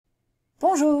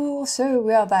Bonjour! So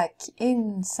we are back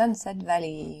in Sunset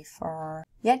Valley for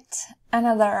yet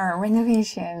another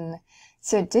renovation.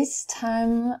 So this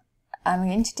time I'm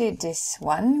going to do this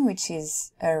one, which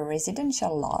is a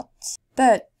residential lot,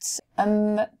 but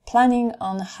I'm planning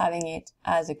on having it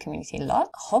as a community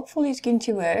lot. Hopefully it's going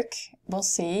to work. We'll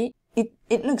see.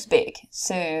 It looks big,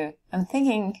 so I'm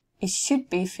thinking it should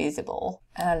be feasible.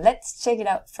 Let's check it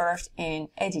out first in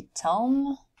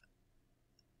Editon.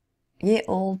 Ye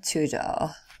Olde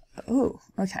Tudor. Oh,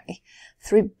 okay.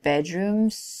 3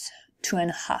 bedrooms,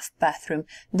 2.5 bathroom.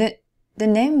 The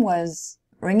name was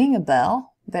ringing a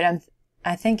bell, but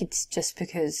I think it's just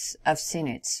because I've seen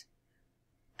it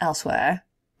elsewhere,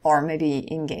 or maybe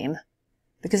in game,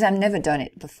 because I've never done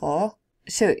it before.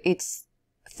 So it's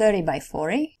 30 by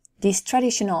 40. This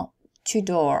traditional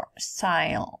Tudor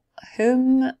style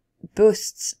home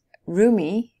boasts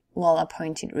roomy,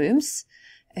 well-appointed rooms,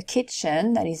 a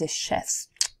kitchen that is a chef's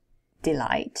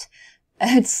delight,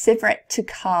 a separate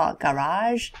 2-car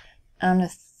garage, and a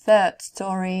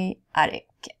 3rd-story attic.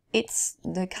 It's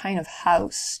the kind of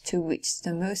house to which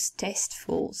the most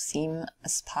tasteful Sim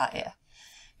aspire.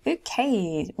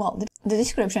 Okay, well, the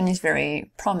description is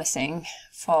very promising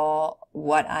for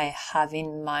what I have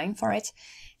in mind for it.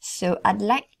 So I'd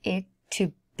like it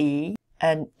to be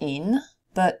an inn,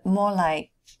 but more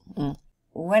like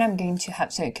when I'm going to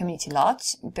have a community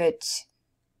lot, but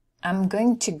I'm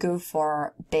going to go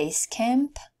for base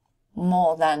camp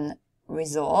more than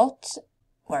resort.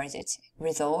 Where is it?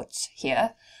 Resort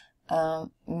here.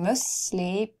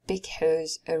 Mostly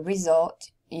because a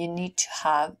resort, you need to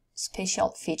have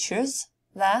special features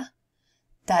there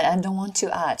that I don't want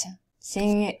to add.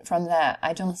 Seeing it from there,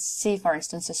 I don't see, for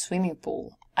instance, a swimming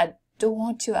pool. I don't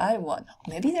want to add one.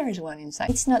 Maybe there is one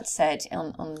inside. It's not said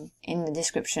in the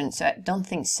description, so I don't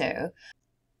think so.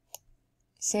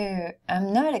 So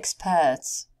I'm not expert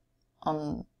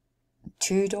on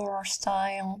Tudor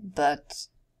style, but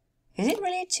is it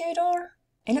really Tudor?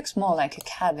 It looks more like a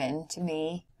cabin to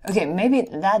me. Okay, maybe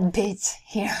that bit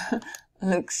here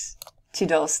looks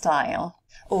Tudor style.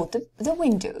 Oh, the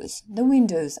windows. The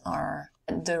windows are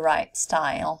the right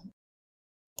style.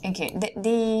 Okay,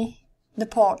 the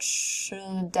porch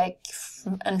deck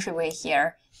entryway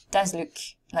here does look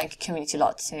like a community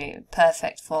lot, so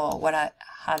perfect for what I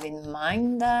have in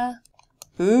mind there.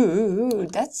 Ooh,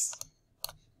 that's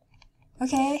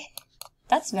okay.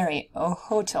 That's very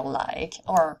hotel-like,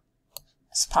 or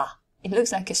spa. It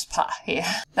looks like a spa here.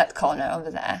 That corner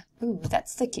over there. Ooh,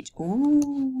 that's the kitchen.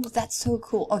 Ooh, that's so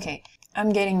cool. Okay,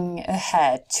 I'm getting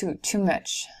ahead, too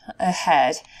much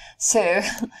ahead. So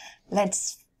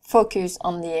let's focus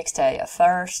on the exterior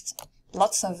first.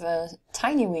 Lots of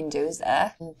tiny windows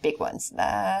there, big ones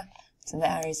there. So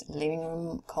there is a living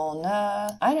room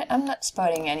corner. I'm not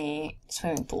spotting any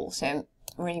swimming pool, so I'm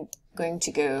really going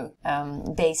to go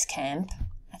base camp,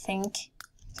 I think.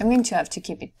 So I'm going to have to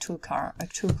keep it a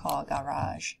 2-car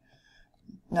garage,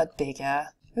 not bigger.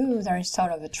 Ooh, there is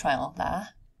sort of a trail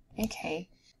there. Okay,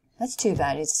 that's too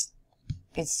bad.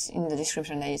 It's in the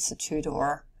description that it's a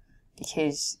Tudor,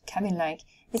 because cabin-like.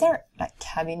 Is there like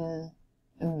cabin?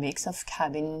 A mix of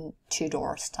cabin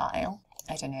Tudor style?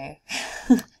 I don't know.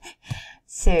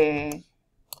 So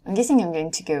I'm guessing I'm going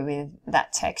to go with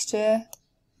that texture,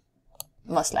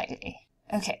 most likely.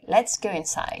 Okay, let's go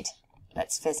inside.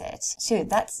 Let's visit. So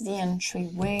that's the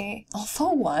entryway. Oh,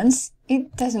 for once,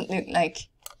 it doesn't look like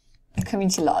a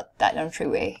community lot, that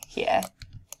entryway here.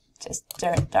 Just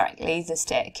directly the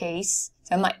staircase.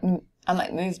 So I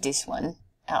might move this one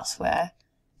elsewhere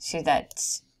so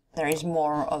that there is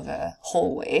more of a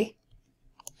hallway.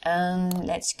 And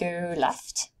let's go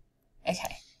left.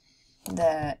 Okay.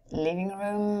 The living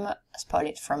room,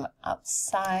 spotted from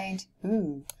outside.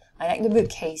 Ooh, I like the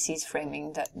bookcases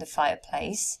framing the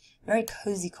fireplace. Very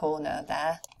cozy corner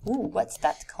there. Ooh, what's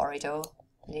that corridor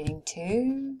leading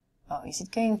to? Oh, is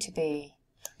it going to be...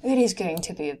 It is going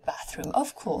to be a bathroom,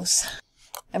 of course.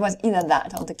 It was either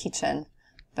that or the kitchen.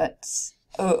 But,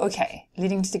 oh, okay,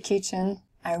 leading to the kitchen.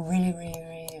 I really, really,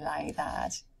 really like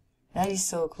that. That is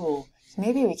so cool. So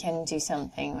maybe we can do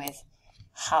something with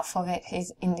half of it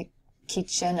is in the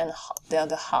kitchen and the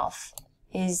other half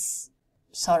is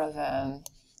sort of a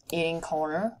eating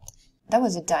corner. That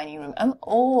was a dining room. I'm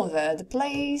all over the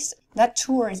place. That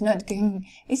tour is not going,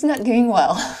 it's not going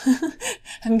well.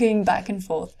 I'm going back and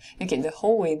forth. Okay, the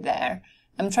hallway there.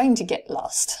 I'm trying to get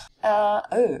lost.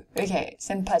 Oh, okay,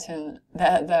 same pattern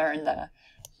there and there.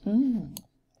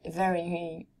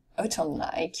 Very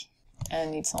autumn-like,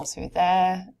 and it's also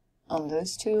there on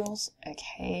those tools.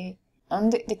 Okay,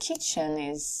 and the kitchen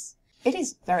is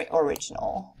very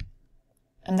original,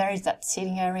 and there is that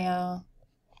sitting area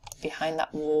behind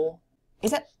that wall.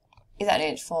 Is that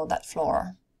it for that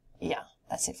floor? Yeah,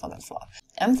 that's it for that floor.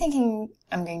 I'm thinking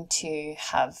I'm going to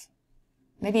have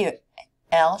maybe a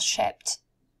L-shaped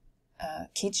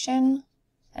kitchen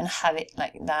and have it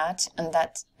like that,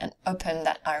 and open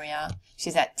that area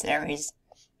so that there is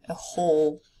a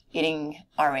whole eating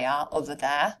area over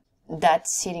there. That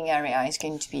seating area is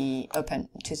going to be open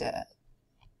to the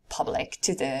public,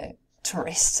 to the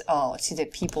tourists or to the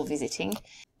people visiting.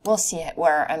 We'll see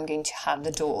where I'm going to have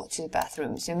the door to the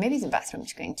bathroom. So maybe the bathroom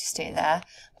is going to stay there,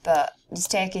 but the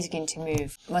staircase is going to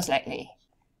move, most likely.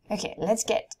 Okay, let's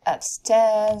get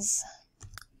upstairs.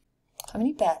 How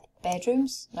many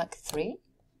bedrooms? Like 3?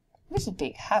 This is a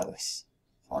big house.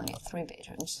 Only 3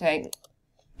 bedrooms. So I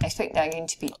expect they're going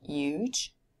to be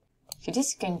huge. So this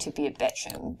is going to be a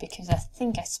bedroom because I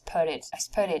think I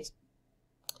spotted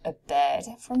a bed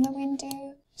from the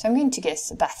window. So I'm going to guess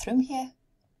a bathroom here.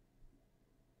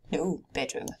 No,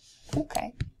 bedroom.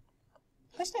 Okay.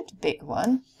 It's not a big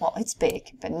one. Well, it's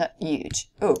big, but not huge.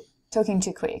 Oh, talking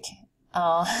too quick.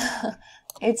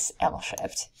 It's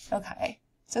L-shaped. Okay.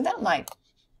 So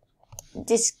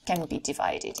this can be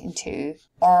divided into,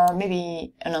 or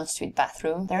maybe an ensuite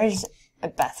bathroom. There is a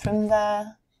bathroom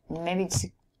there. Maybe it's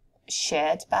a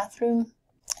shared bathroom.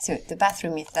 So the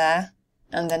bathroom is there,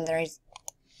 and then there is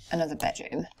another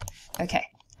bedroom. Okay.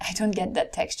 I don't get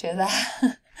that texture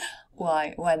there.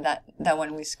 Why that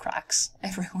one with cracks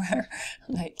everywhere,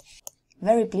 like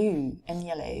very blue and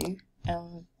yellow.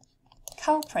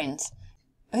 Cow print.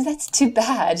 Oh, that's too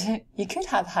bad. You could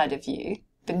have had a view,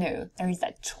 but no, there is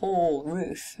that tall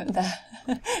roof there,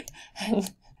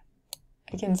 and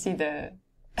I can see the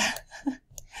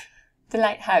the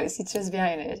lighthouse. It's just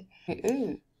behind it.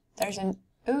 Ooh, there's an.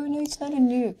 Oh no, it's not a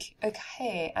nook.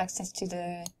 Okay, access to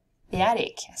the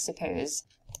attic, I suppose.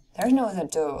 There's no other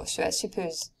door, so I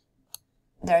suppose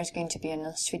there is going to be an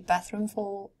ensuite bathroom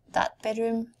for that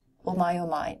bedroom. Oh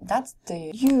my, that's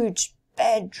the huge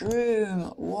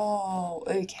bedroom. Whoa,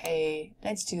 okay,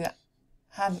 let's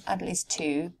have at least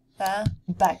 2 there.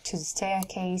 Back to the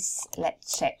staircase,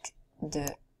 let's check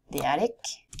the attic.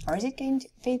 Or is it going to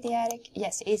be the attic?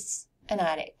 Yes, it's an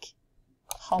attic.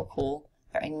 How cool,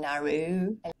 very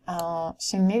narrow.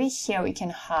 So maybe here we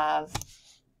can have,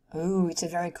 oh, it's a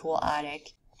very cool attic.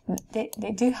 They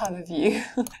do have a view.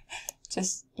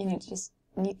 just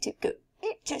need to go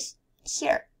just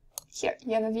here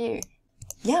you have a view.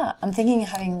 Yeah, I'm thinking of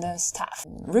having the staff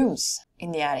rooms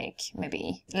in the attic.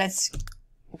 Maybe let's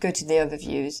go to the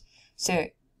overviews. So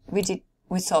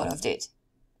we sort of did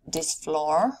this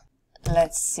floor.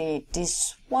 Let's see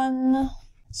this one.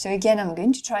 So again, I'm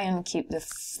going to try and keep the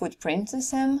footprint the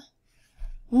same.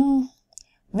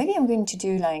 Maybe I'm going to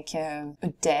do like a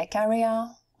deck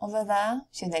area over there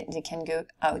so that they can go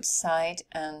outside,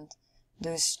 and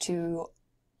those 2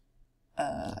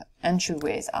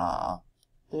 entryways are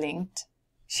linked.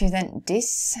 So then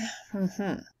this,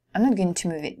 I'm not going to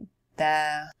move it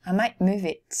there. I might move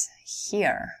it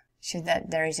here so that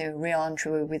there is a real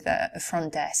entryway with a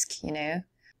front desk, you know,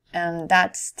 and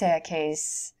that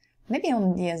staircase maybe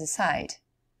on the other side,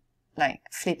 like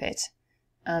flip it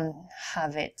and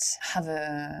have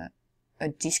a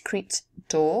discrete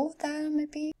door there,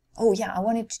 maybe. Oh yeah, I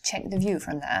wanted to check the view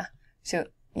from there. So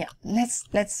yeah,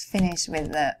 let's finish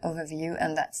with the overview,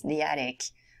 and that's the attic.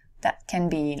 That can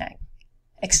be like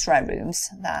extra rooms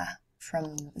there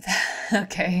from there.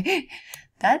 Okay,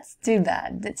 that's too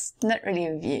bad. That's not really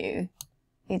a view.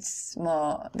 It's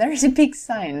more, there is a big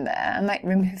sign there. I might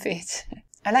remove it.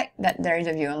 I like that there is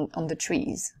a view on the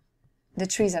trees. The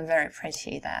trees are very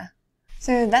pretty there.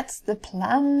 So that's the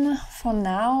plan for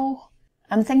now.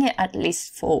 I'm thinking at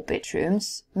least 4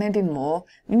 bedrooms, maybe more.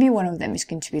 Maybe one of them is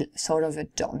going to be sort of a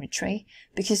dormitory,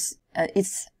 because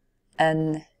it's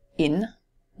an inn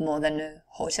more than a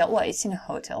hotel. Well, it's in a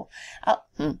hotel.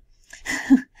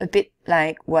 A bit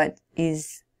like what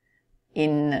is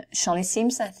in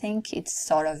SIMS, I think. It's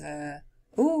sort of a...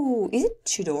 Ooh, is it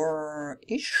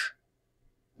Tudor-ish?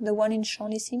 The one in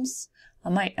SIMS? I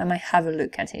might have a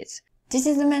look at it. This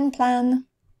is the main plan.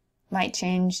 Might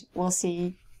change, we'll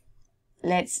see.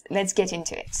 Let's get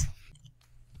into it.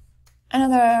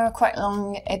 Another quite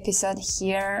long episode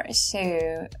here.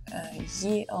 So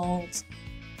Ye Olde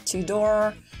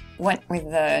Tudor went with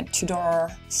the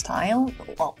Tudor style,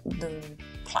 well, the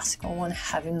classical one I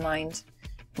have in mind,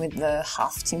 with the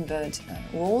half timbered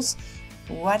walls.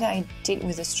 What I did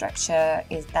with the structure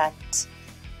is that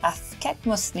I've kept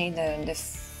mostly the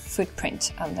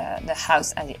footprint of the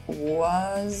house as it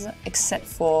was, except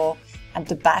for at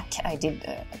the back I did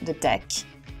the deck,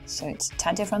 so it's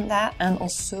tad different there, and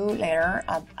also later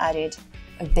I've added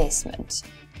a basement,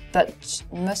 but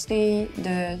mostly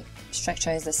the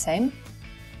structure is the same.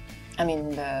 I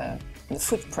mean the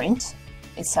footprint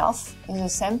itself is the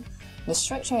same. The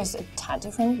structure is a tad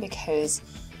different because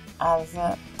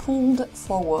I've pulled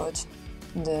forward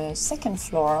the second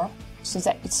floor so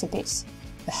that it's a bit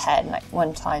ahead, like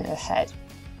one tile ahead,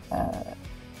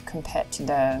 compared to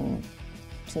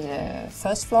the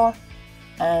first floor,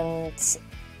 and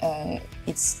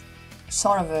it's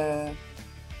sort of a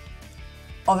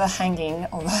overhanging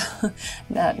over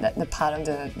the part of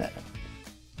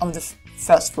the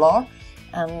first floor,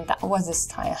 and that was the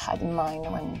style I had in mind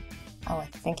when I was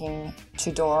thinking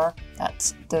Tudor,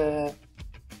 that the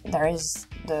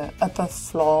upper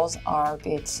floors are a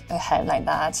bit ahead like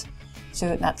that.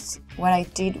 So that's what I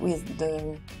did with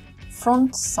the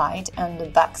front side and the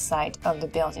back side of the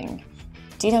building.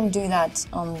 Didn't do that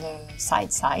on the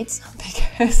sides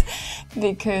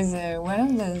because one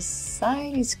of the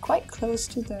sides is quite close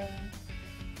to the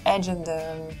edge of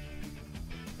the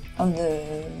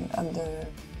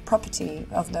property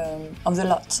of the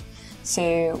lot, so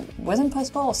it wasn't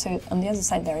possible. So on the other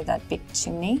side there is that big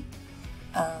chimney,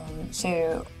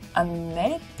 so I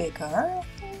made it bigger, I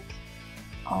think,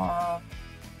 or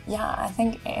yeah, I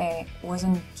think it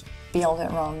wasn't built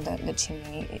around the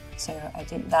chimney, so I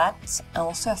did that. I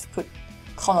also have put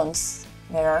columns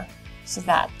there so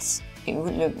that it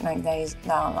would look like there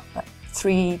are like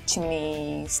 3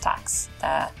 chimney stacks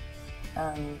there,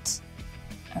 and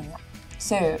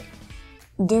so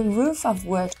the roof I've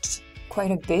worked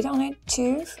quite a bit on it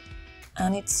too,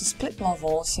 and it's a split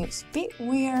level, so it's a bit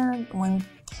weird when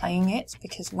playing it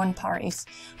because one part is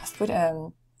I've put a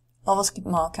level skip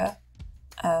marker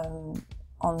on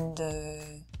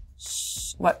the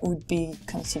what would be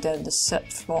considered the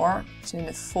 3rd floor, so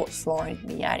the 4th floor is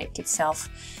the attic itself,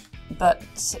 but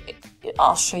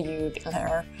I'll show you a bit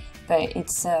later. But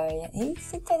it's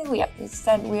kind of weird. It's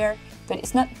that weird, but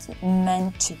it's not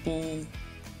meant to be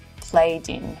played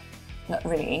in. Not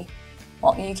really.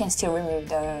 Well, you can still remove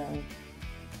the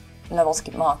level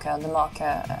skip marker,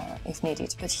 if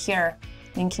needed. But here,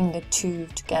 linking the two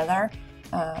together,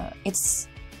 it's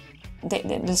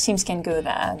the SIMS can go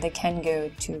there. They can go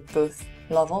to both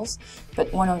levels,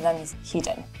 but one of them is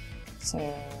hidden. So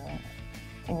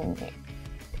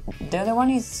the other one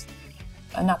is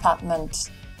an apartment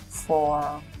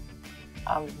for,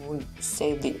 I would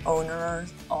say, the owner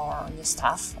or the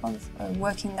staff of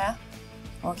working in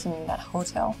that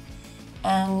hotel.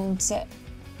 And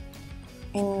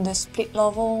in the split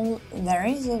level there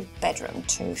is a bedroom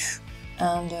too,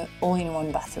 and an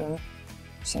all-in-one bathroom.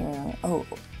 So,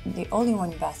 the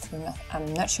all-in-one bathroom,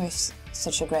 I'm not sure if it's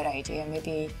such a great idea.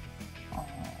 Maybe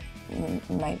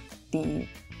might be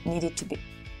needed to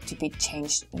be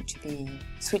changed, to be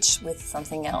switched with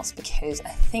something else, because I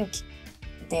think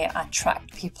they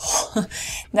attract people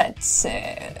that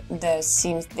the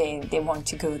SIMS they want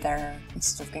to go there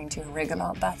instead of going to a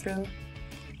regular bathroom.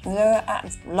 Though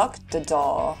I've locked the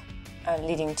door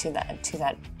leading to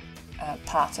that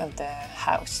part of the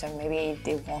house, so maybe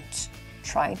they won't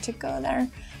try to go there.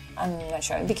 I'm not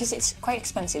sure, because it's quite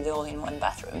expensive, the all-in-one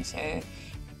bathroom. So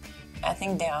I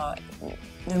think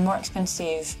the more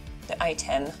expensive the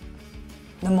item,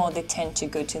 the more they tend to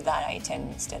go to that item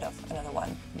instead of another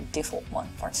one, default one,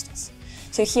 for instance.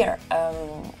 So here,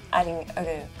 adding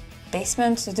a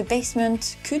basement. So the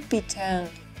basement could be turned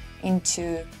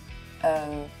into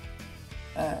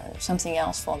something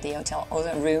else for the hotel,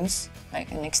 other rooms,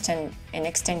 like an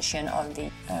extension of the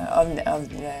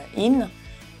inn.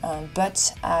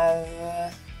 But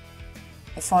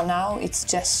for now, it's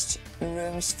just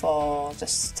rooms for the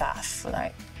staff.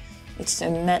 Like, it's a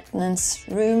maintenance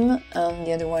room, and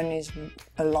the other one is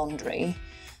a laundry.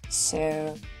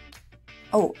 So,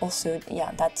 also,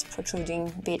 yeah, that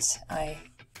protruding bit, I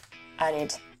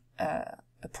added a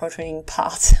protruding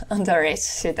part under it,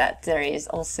 so that there is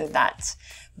also that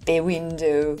bay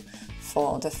window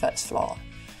for the 1st floor.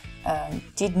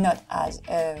 Did not add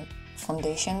a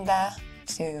foundation there,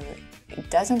 so it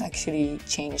doesn't actually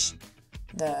change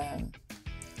the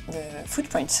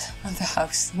footprint of the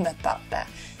house in that part there.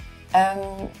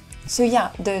 So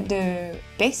yeah, the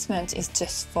basement is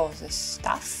just for the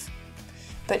staff,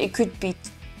 but it could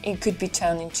be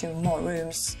turned into more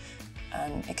rooms,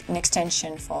 and an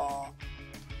extension for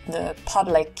the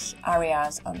public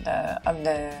areas of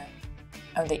the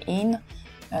inn.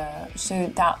 So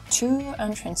there are 2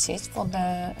 entrances for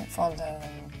the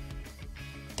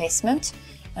basement,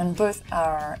 and both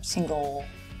are single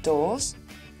doors,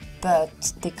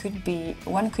 but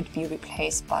one could be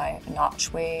replaced by an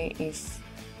archway if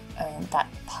that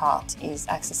part is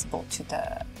accessible to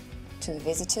the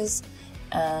visitors,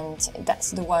 and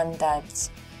that's the one that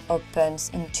opens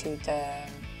into the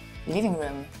living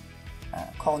room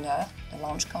corner, the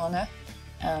lounge corner,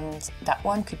 and that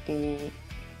one could be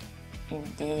in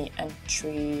the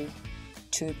entry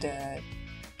to the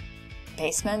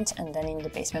basement, and then in the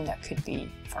basement there could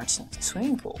be, for instance, a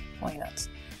swimming pool. Why not?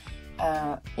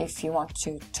 If you want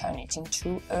to turn it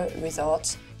into a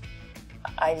resort,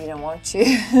 I didn't want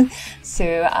to,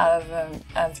 so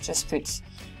I've just put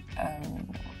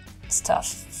stuff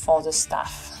for the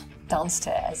staff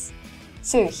downstairs.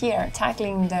 So here,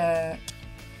 tackling the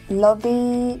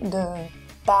lobby, the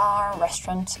bar,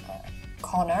 restaurant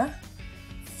corner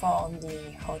for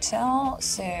the hotel.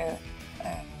 So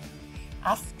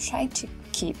I've tried to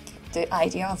keep the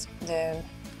idea of the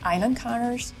island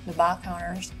counters, the bar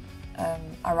counters,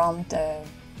 around the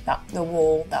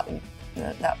wall that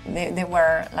they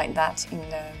were like that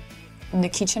in the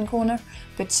kitchen corner.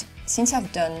 But since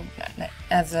I've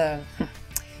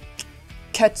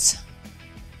cut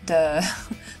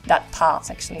that part,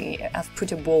 actually, I've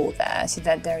put a wall there so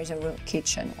that there is a real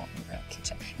kitchen.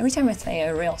 Every time I say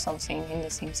a real something in the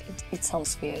Sims, it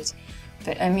sounds weird,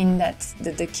 but I mean that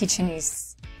the kitchen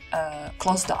is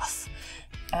closed off,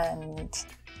 and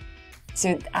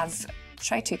so I've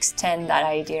tried to extend that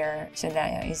idea so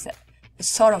there is a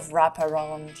sort of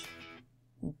wraparound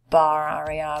bar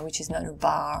area, which is not a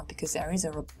bar because there is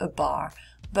a bar,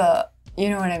 but you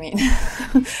know what I mean.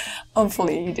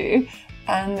 Hopefully you do.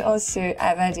 And also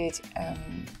I've added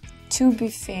 2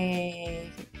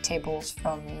 buffet tables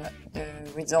from the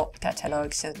resort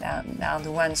catalogue, so that are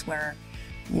the ones where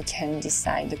you can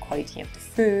decide the quality of the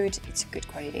food, it's a good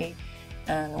quality,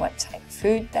 and what type of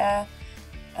food there.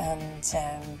 And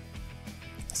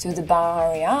so the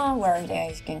bar area where there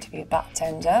is going to be a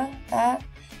bartender there.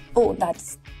 Oh, that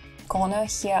corner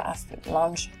here I've put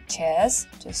lounge chairs,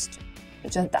 just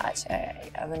that. I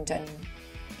haven't done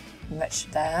much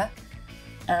there.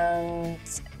 And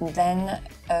then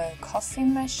a coffee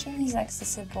machine is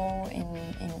accessible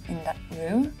in that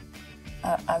room.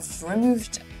 I've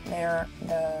removed there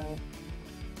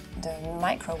the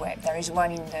microwave. There is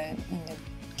one in the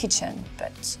kitchen,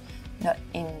 but not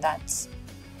in that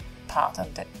part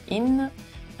of the inn.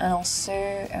 And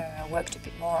also worked a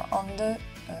bit more on the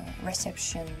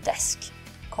reception desk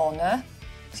corner.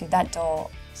 So that door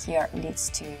here leads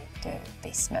to the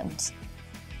basement.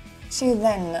 So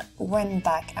then went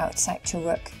back outside to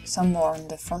work some more on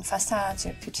the front facade. So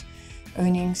I put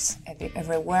awnings a bit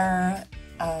everywhere,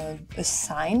 a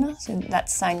sign. So that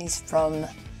sign is from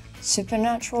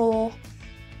Supernatural,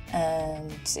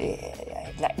 and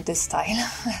I like the style.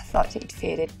 I thought it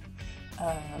fitted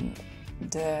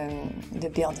the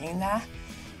building there.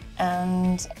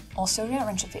 And also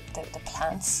rearrange a bit the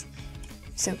plants.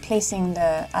 So placing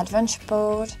the adventure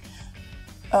board.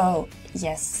 Oh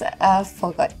yes, I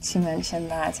forgot to mention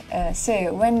that.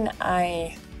 So when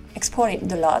I exported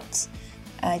the lot,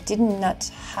 I did not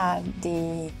have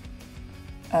the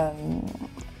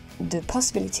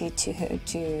possibility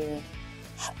to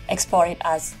export it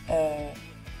as a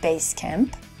base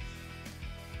camp.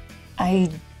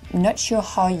 I'm not sure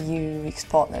how you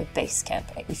export a base camp,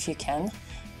 if you can,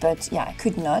 but yeah, I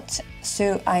could not.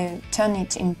 So I turned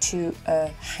it into a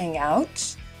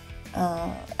hangout.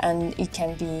 And it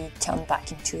can be turned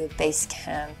back into a base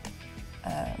camp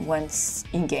once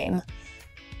in-game.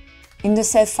 In the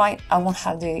save file, I won't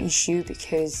have the issue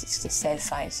because it's the save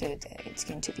file, so it's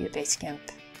going to be a base camp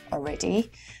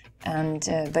already. And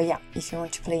but yeah, if you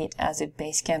want to play it as a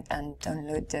base camp and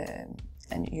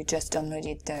you just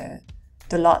downloaded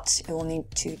the lot, you will need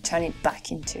to turn it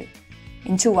back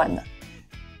into one.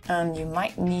 And you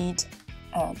might need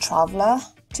a Traveler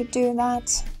to do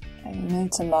that.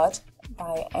 It's a mod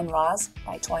by NRAS,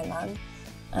 by Twyman,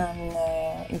 and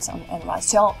it's on NRAS.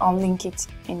 So I'll link it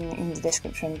in the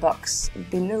description box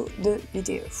below the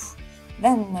video.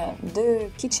 Then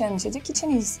the kitchen. So the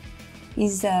kitchen is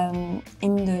in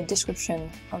the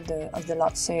description of the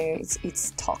lot. So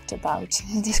it's talked about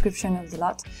in the description of the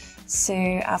lot. So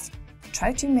I've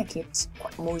tried to make it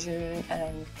quite modern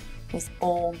and with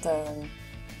all the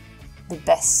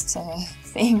best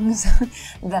things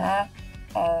there.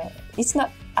 It's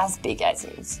not as big as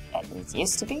it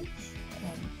used to be,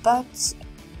 but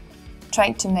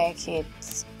trying to make it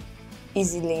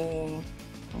easily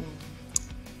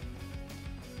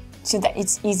so that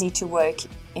it's easy to work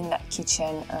in that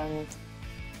kitchen and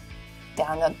they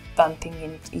are not bumping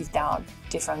in. If there are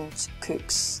different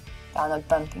cooks, they are not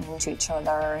bumping into each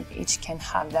other. Each can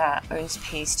have their own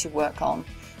space to work on.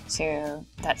 So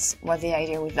that's what the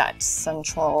idea with that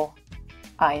central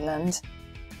island.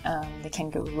 They can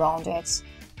go around it,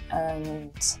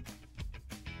 and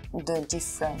the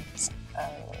different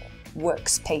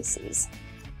workspaces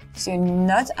So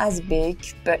not as big,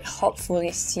 but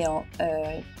hopefully still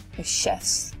a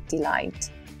chef's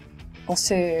delight.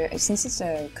 Also, since it's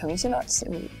a community lot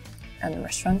and a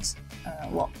restaurant,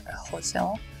 well, a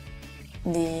hotel,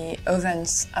 the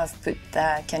ovens I've put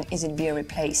there can easily be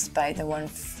replaced by the one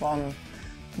from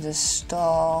the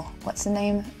store. What's the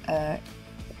name?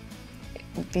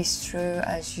 Bistro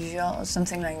as usual, or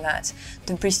something like that.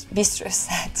 The bistro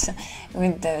set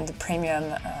with the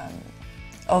premium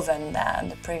oven there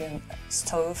and the premium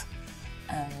stove,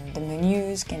 and the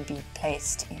menus can be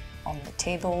placed on the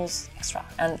tables, extra,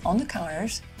 and on the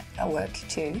counters that work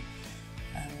too.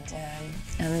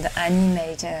 And Annie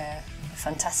made a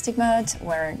fantastic mud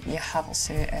where you have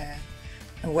also a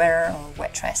wearer or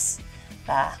waitress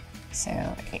there. So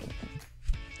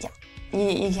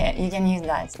yeah, you can use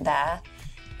that there.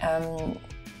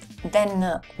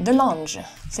 Then the lounge.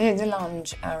 So the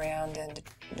lounge area and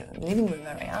the living room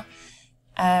area.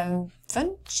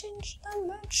 Haven't changed that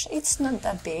much. It's not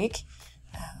that big.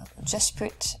 Just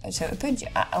put. I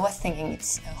was thinking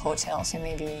it's a hotel, so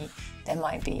maybe there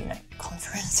might be like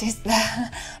conferences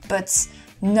there, but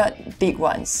not big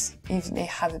ones. If they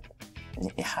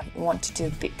want to do a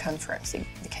big conference, they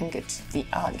can go to the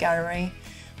art gallery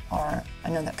or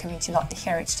another community lot.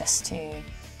 Here it's just to,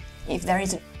 if there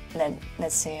is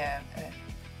let's say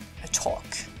a talk.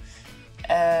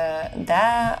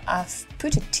 There I've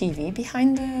put a TV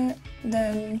behind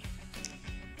the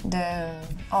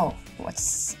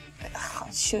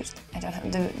I don't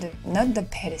have the not the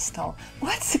pedestal.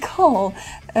 What's it called?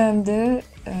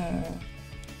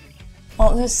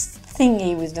 This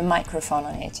thingy with the microphone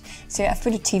on it. So I've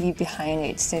put a TV behind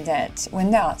it so that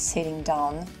when they are sitting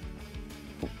down,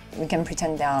 we can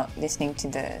pretend they are listening to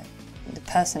the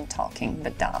person talking,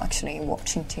 but they're actually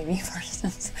watching TV, for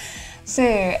instance. So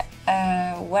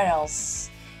where else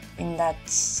in that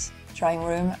drawing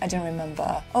room? I don't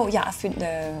remember. Oh yeah, I put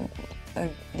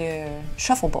the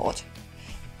shuffleboard,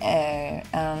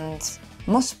 and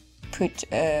most put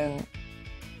a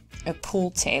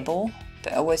pool table,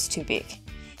 but it was too big.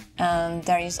 And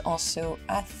there is also,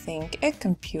 I think, a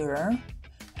computer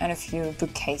and a few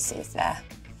bookcases there.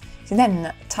 So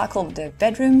then tackled the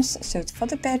bedrooms. So for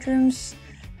the bedrooms,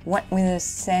 went with the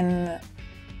same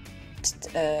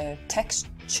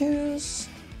textures,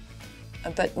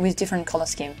 but with different color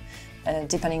scheme,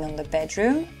 depending on the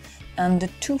bedroom. And the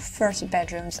two first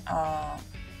bedrooms are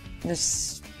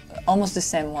almost the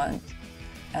same one.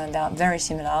 They are very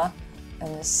similar,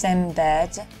 and the same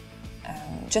bed,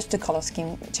 just the color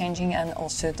scheme changing, and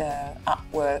also the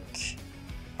artwork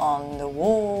on the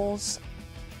walls.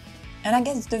 And I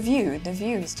guess the view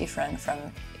is different,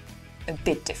 a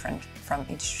bit different from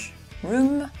each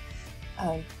room.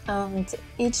 And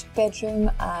each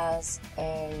bedroom has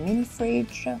a mini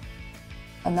fridge, an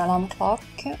alarm clock,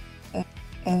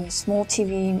 a small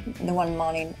TV, the one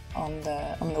mounted on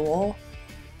the wall,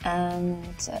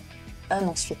 and an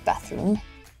ensuite bathroom.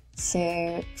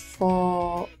 So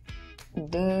for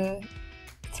the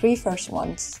three first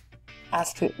ones,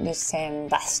 I've put the same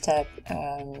bathtub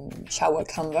shower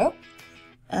combo,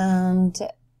 and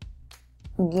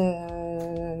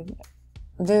the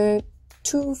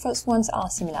two first ones are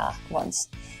similar ones.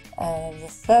 The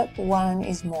third one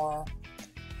is more,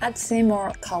 I'd say,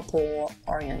 more couple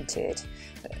oriented.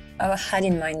 I had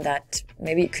in mind that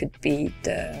maybe it could be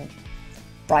the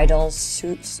bridal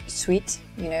suite,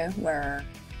 you know, where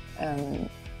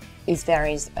if there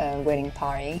is a wedding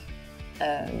party,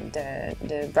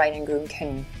 the bride and groom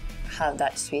can have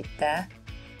that suite there.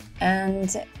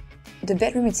 And the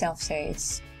bedroom itself, so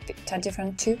it's a bit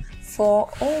different too. For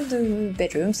all the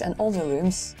bedrooms and all the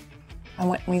rooms, I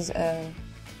went with a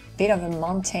bit of a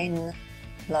mountain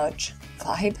lodge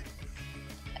vibe.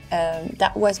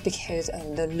 That was because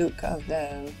of the look of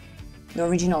the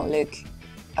original look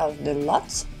of the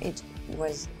lot. It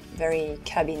was very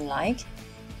cabin-like,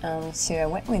 so I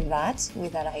went with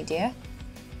that idea.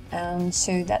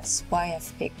 So that's why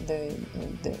I've picked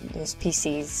those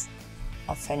pieces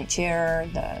of furniture,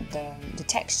 the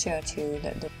texture too,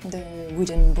 the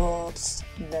wooden boards,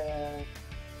 the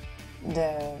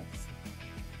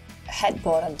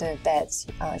headboard of the beds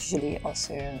are usually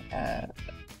also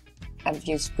I've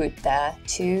used wood there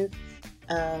too,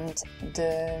 and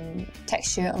the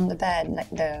texture on the bed, like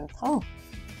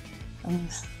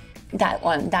that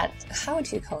one, how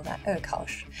do you call that? Oh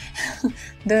gosh,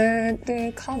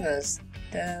 the covers,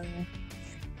 the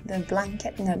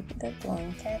blanket, no, the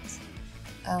blanket.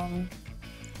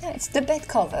 Yeah, it's the bed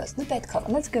covers. The bed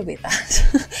cover. Let's go with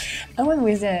that. I went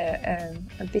with a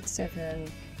bit of a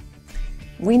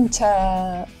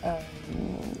winter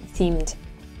themed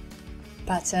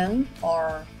pattern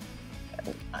or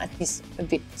at least a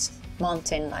bit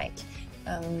mountain-like.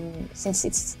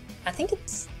 Since I think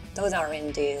those are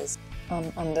reindeers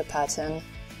on the pattern.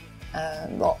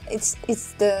 Well, it's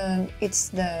the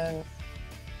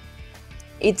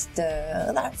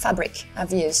fabric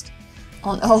I've used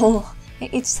on all.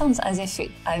 It sounds as if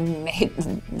I made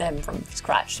them from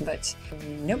scratch, but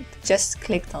nope, just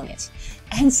clicked on it.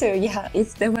 And so yeah,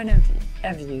 it's the one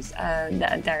I've used.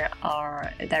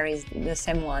 There is the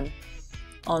same one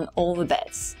on all the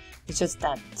beds. It's just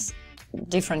that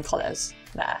different colors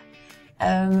there.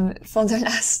 For the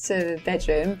last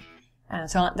bedroom,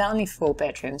 so there are only 4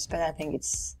 bedrooms, but I think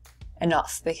it's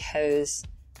enough because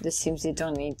the Sims, they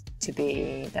don't need to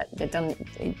be that. It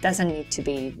doesn't need to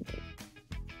be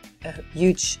a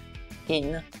huge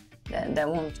inn. There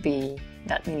won't be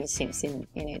that many Sims in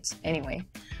it anyway.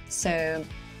 So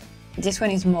this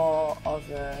one is more of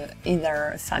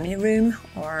either a family room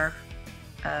or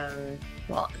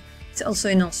well, it's also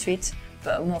an ensuite,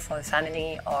 but more for a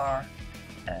family or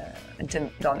a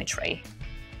dormitory.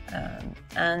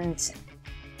 And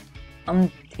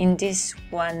in this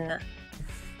one,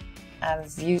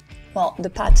 I've used, well, the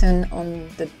pattern on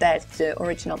the bed, the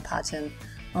original pattern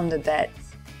on the bed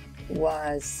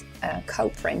was cow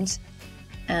print,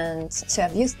 and so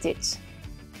I've used it,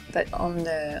 but on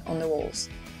the walls.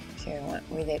 So I went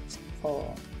with it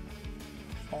for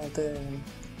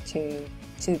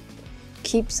to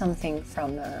keep something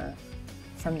from the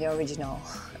original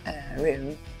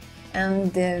room.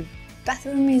 And the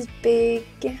bathroom is big,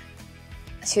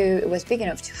 so it was big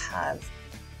enough to have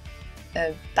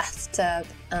a bathtub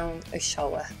and a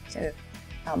shower, so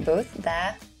are both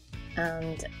there,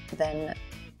 and then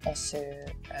also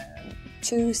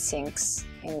 2 sinks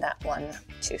in that one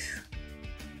too.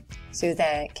 So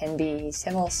there can be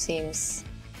several Sims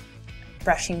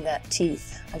brushing their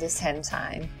teeth at the same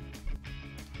time.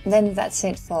 Then that's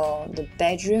it for the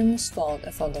bedrooms, for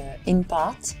the in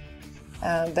part.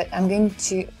 But I'm going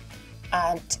to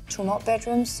add 2 more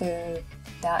bedrooms, so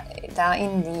they're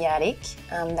in the attic,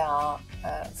 and they are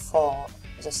for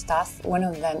the staff. One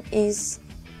of them is,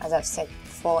 as I've said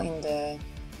before, in the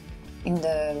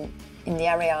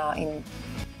area on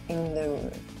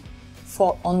the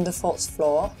 4th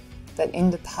floor, but in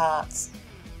the part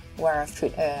where I've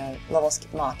put a level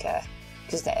skip marker,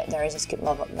 because there is a skip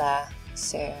level there,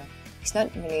 so it's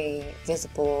not really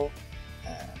visible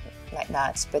like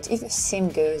that. But if a Sim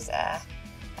goes there,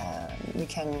 you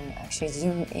can actually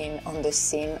zoom in on the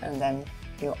Sim, and then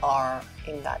you are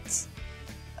in that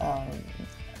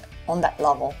on that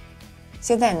level.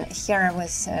 So then here I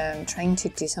was trying to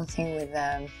do something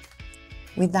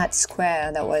with that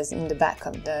square that was in the back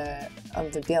of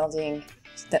the building.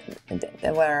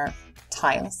 There were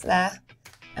tiles there,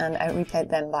 and I replaced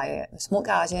them by a small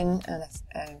garden, and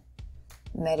I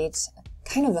made it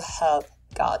kind of a herb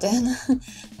garden.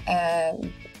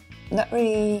 Not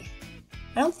really.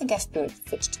 I don't think I've put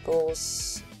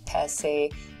vegetables per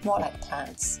se, more like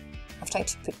plants. I've tried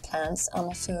to put plants and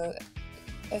also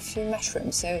a few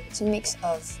mushrooms, so it's a mix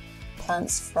of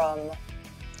plants from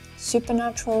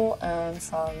supernatural and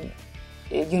from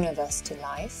university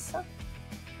life.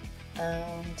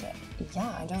 And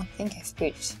yeah, I don't think I've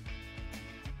put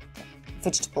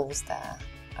vegetables there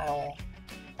at all,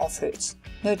 or fruits.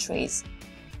 No trees,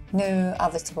 no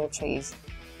harvestable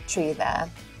tree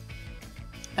there.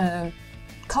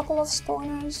 Couple of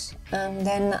spawners, and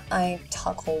then I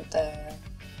tackled the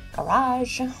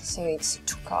garage, so it's a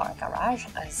 2-car garage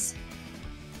as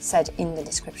said in the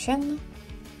description.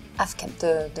 I've kept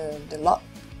the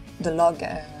log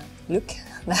look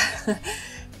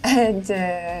and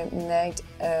made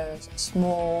a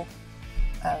small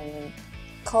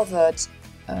covered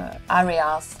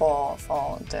area for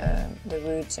the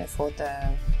wood, for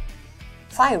the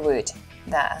firewood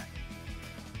there.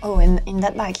 Oh, and in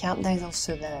that backyard there's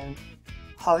also the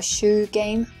horseshoe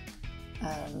game,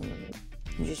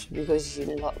 just because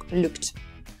it looked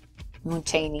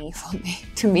mountainy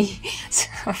to me, so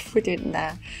I put it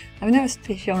there. I have no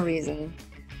special reason.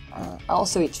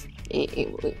 Also,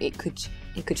 it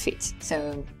could fit,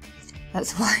 so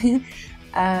that's why.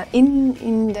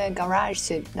 In the garage,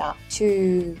 so there are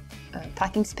 2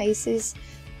 parking spaces.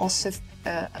 Also,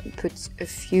 put a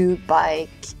few bike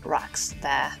racks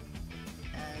there.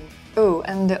 Oh,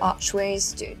 and the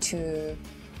archways to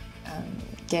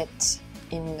get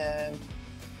in the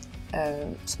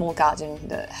small garden,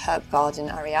 the herb garden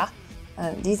area.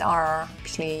 These are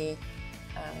actually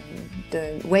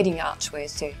the wedding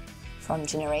archways, so from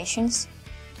generations,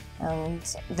 and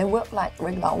they work like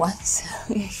regular ones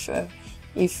if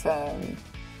you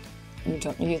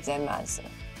don't use them as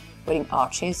wedding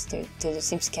arches. The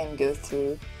Sims can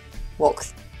walk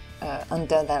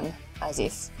under them, as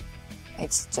if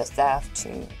it's just there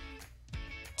to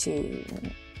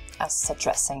as set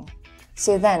dressing.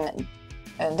 So then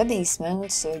the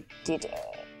basement, so did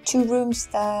 2 rooms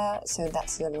there, so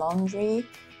that's the laundry.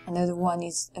 Another one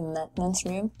is a maintenance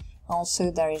room.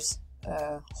 Also there is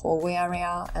a hallway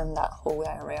area, and that hallway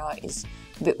area is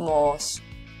a bit more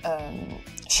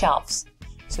shelves.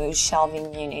 So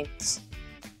shelving units,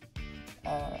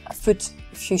 I put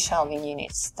a few shelving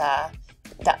units there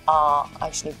that are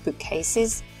actually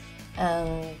bookcases,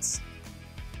 and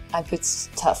I put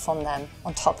stuff on them,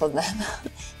 on top of them,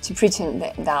 to pretend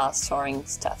that they are storing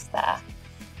stuff there.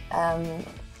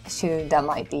 So there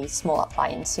might be small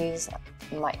appliances,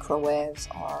 microwaves,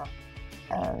 or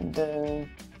the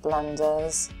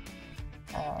blenders,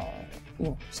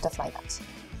 stuff like that.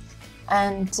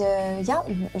 And yeah,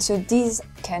 so these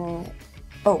can,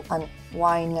 oh, and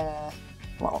wine,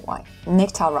 wine,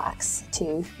 nectar racks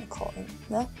too, I call it,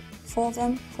 no? 4 of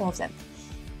them.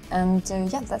 And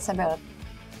yeah, that's about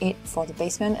it for the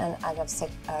basement. And as I've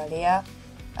said earlier,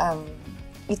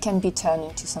 it can be turned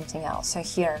into something else. So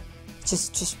here,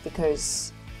 just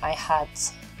because I had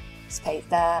space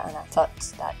there, and I thought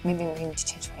that maybe I'm going to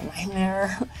change my mind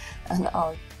there, and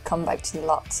I'll come back to the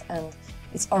lot, and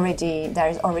there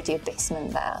is already a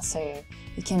basement there, so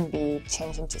it can be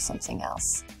changed into something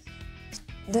else.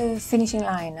 The finishing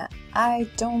line, I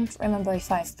don't remember if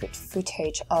I've put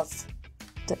footage of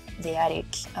the attic,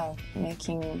 of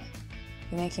making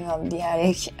of the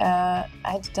attic.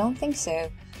 I don't think so.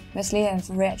 Mostly I've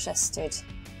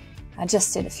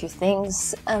adjusted a few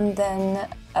things, and then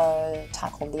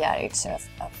tackled the attic. So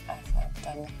I've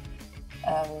done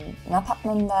an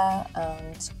apartment there,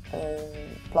 and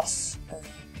plus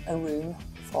a room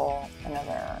for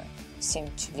another sim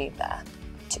to live there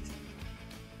too.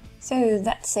 So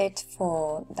that's it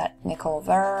for that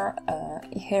makeover.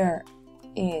 Here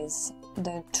is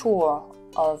the tour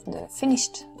of the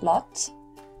finished lot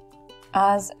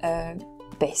as a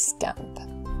base camp.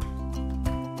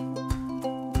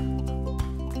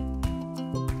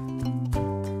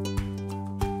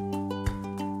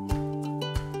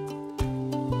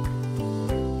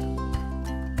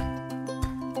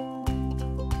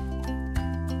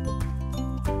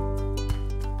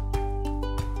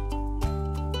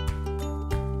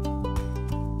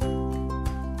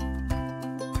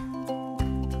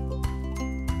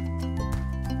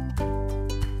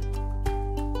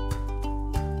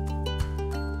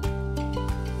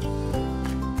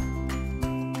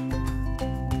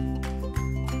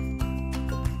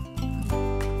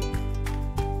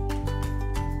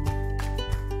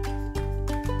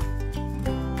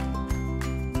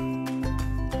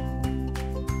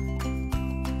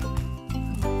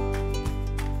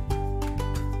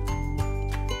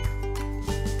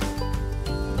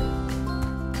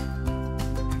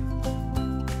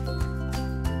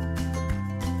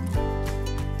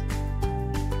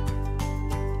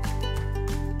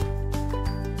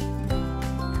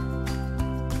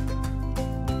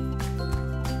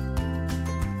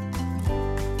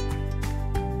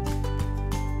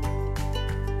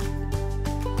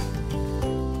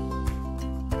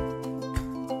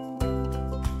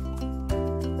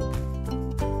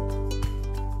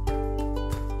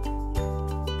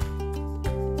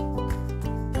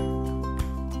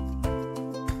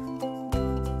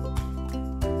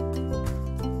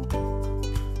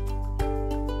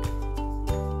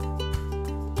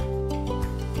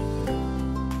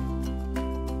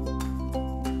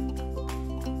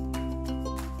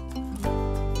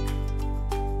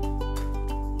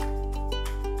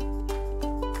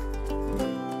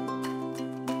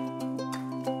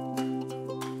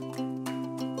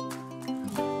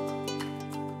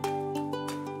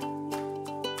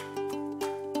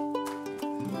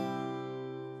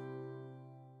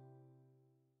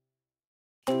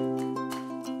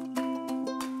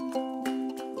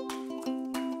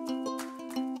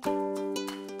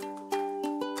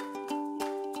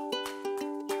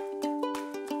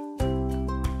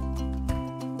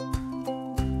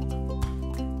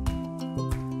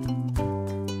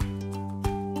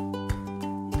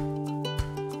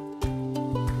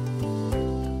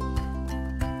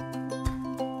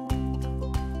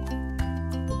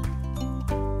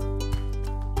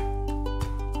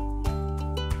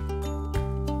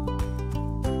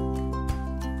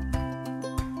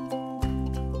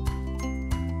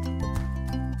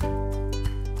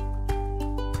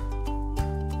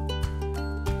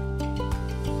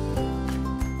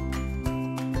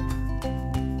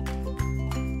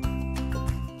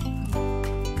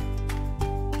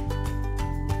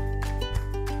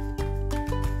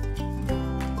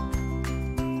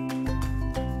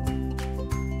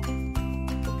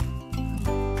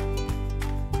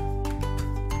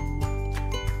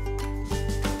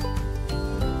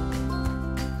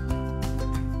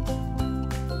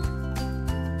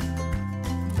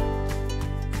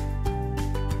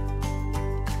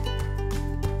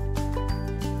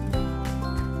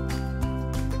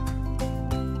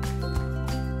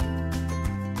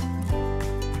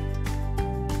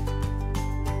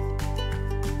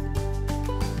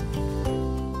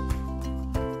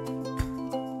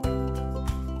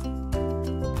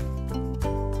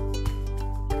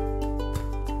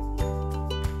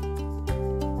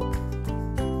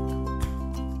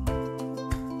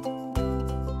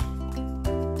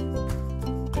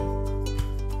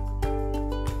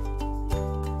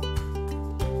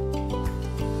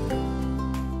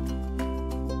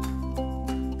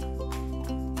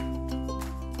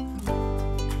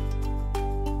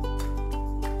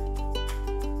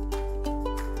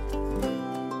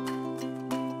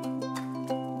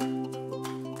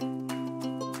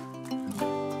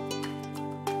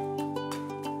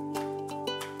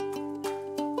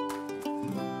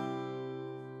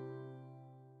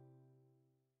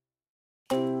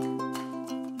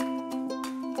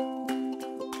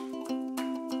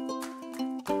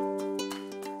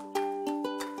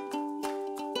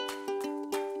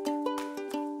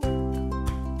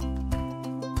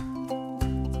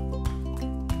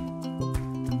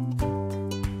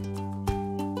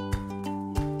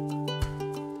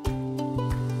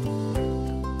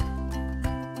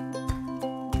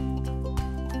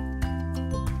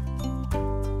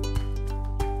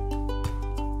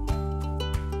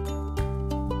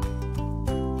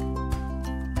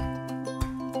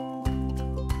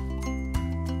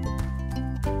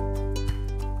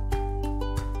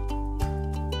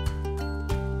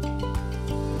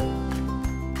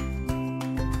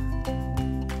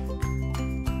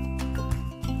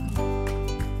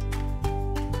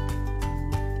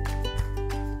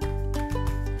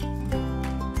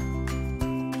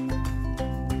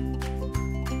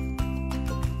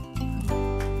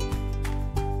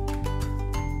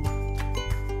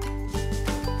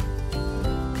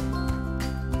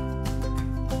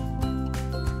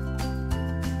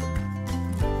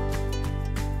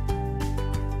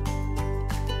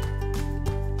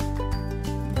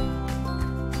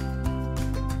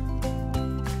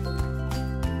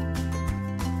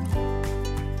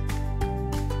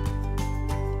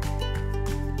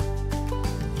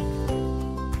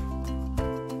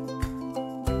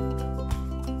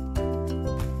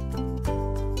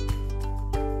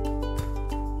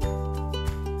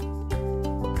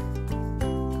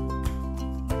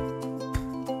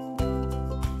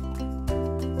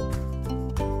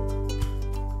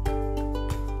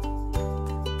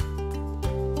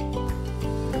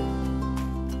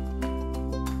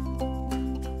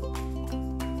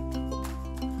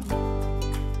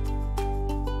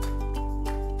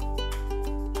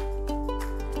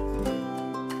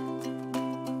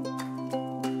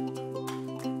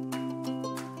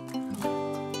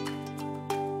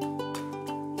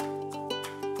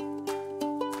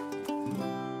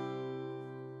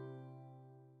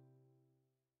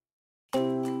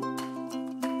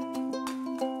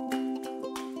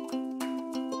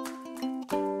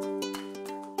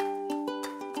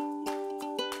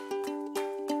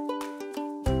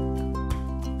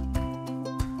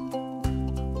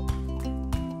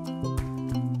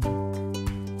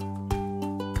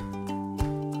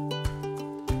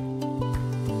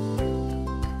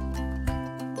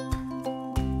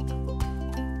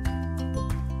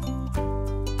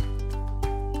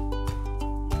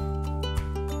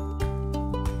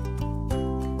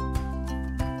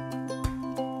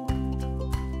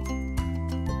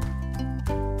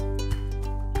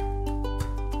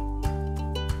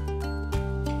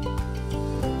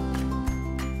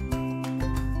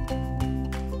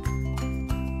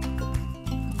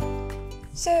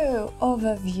 So,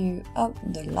 overview of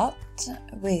the lot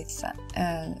with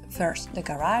first the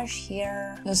garage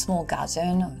here, the small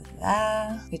garden over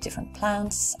there with different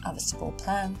plants, harvestable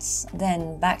plants,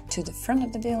 then back to the front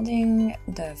of the building,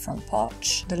 the front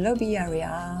porch, the lobby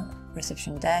area,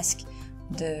 reception desk,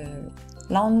 the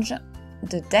lounge,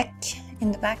 the deck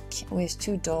in the back with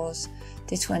 2 doors.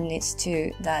 This one leads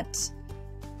to that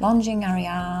lounging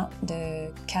area,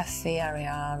 the cafe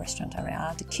area, restaurant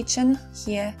area, the kitchen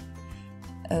here,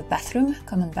 a bathroom,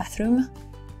 common bathroom.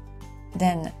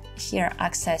 Then here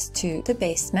access to the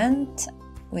basement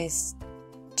with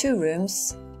 2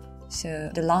 rooms, so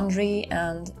the laundry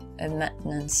and a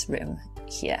maintenance room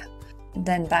here.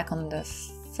 Then back on the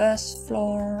first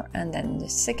floor and then the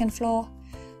second floor,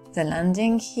 the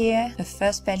landing here, the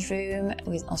first bedroom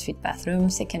with ensuite bathroom,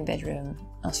 second bedroom,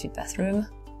 ensuite bathroom.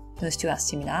 Those 2 are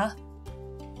similar.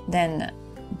 Then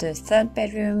the third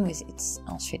bedroom with its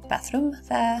ensuite bathroom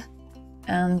there,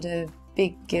 and the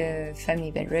big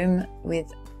family bedroom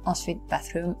with ensuite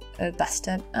bathroom, a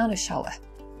bathtub and a shower.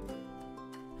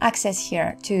 Access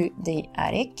here to the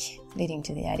attic, leading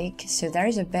to the attic. So there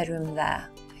is a bedroom there.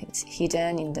 It's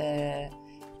hidden in the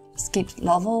skipped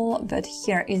level, but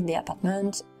here is the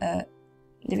apartment,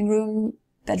 living room,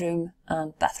 bedroom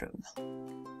and bathroom.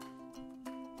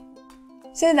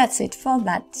 So that's it for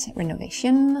that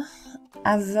renovation.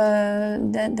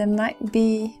 There might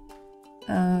be,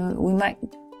 we might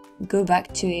go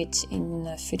back to it in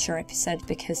a future episode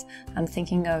because I'm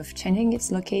thinking of changing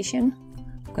its location.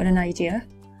 I've got an idea,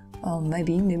 or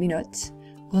maybe not.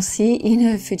 We'll see in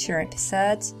a future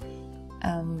episode.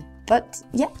 But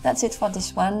yeah, that's it for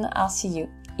this one. I'll see you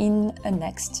in a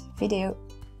next video.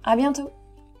 À bientôt!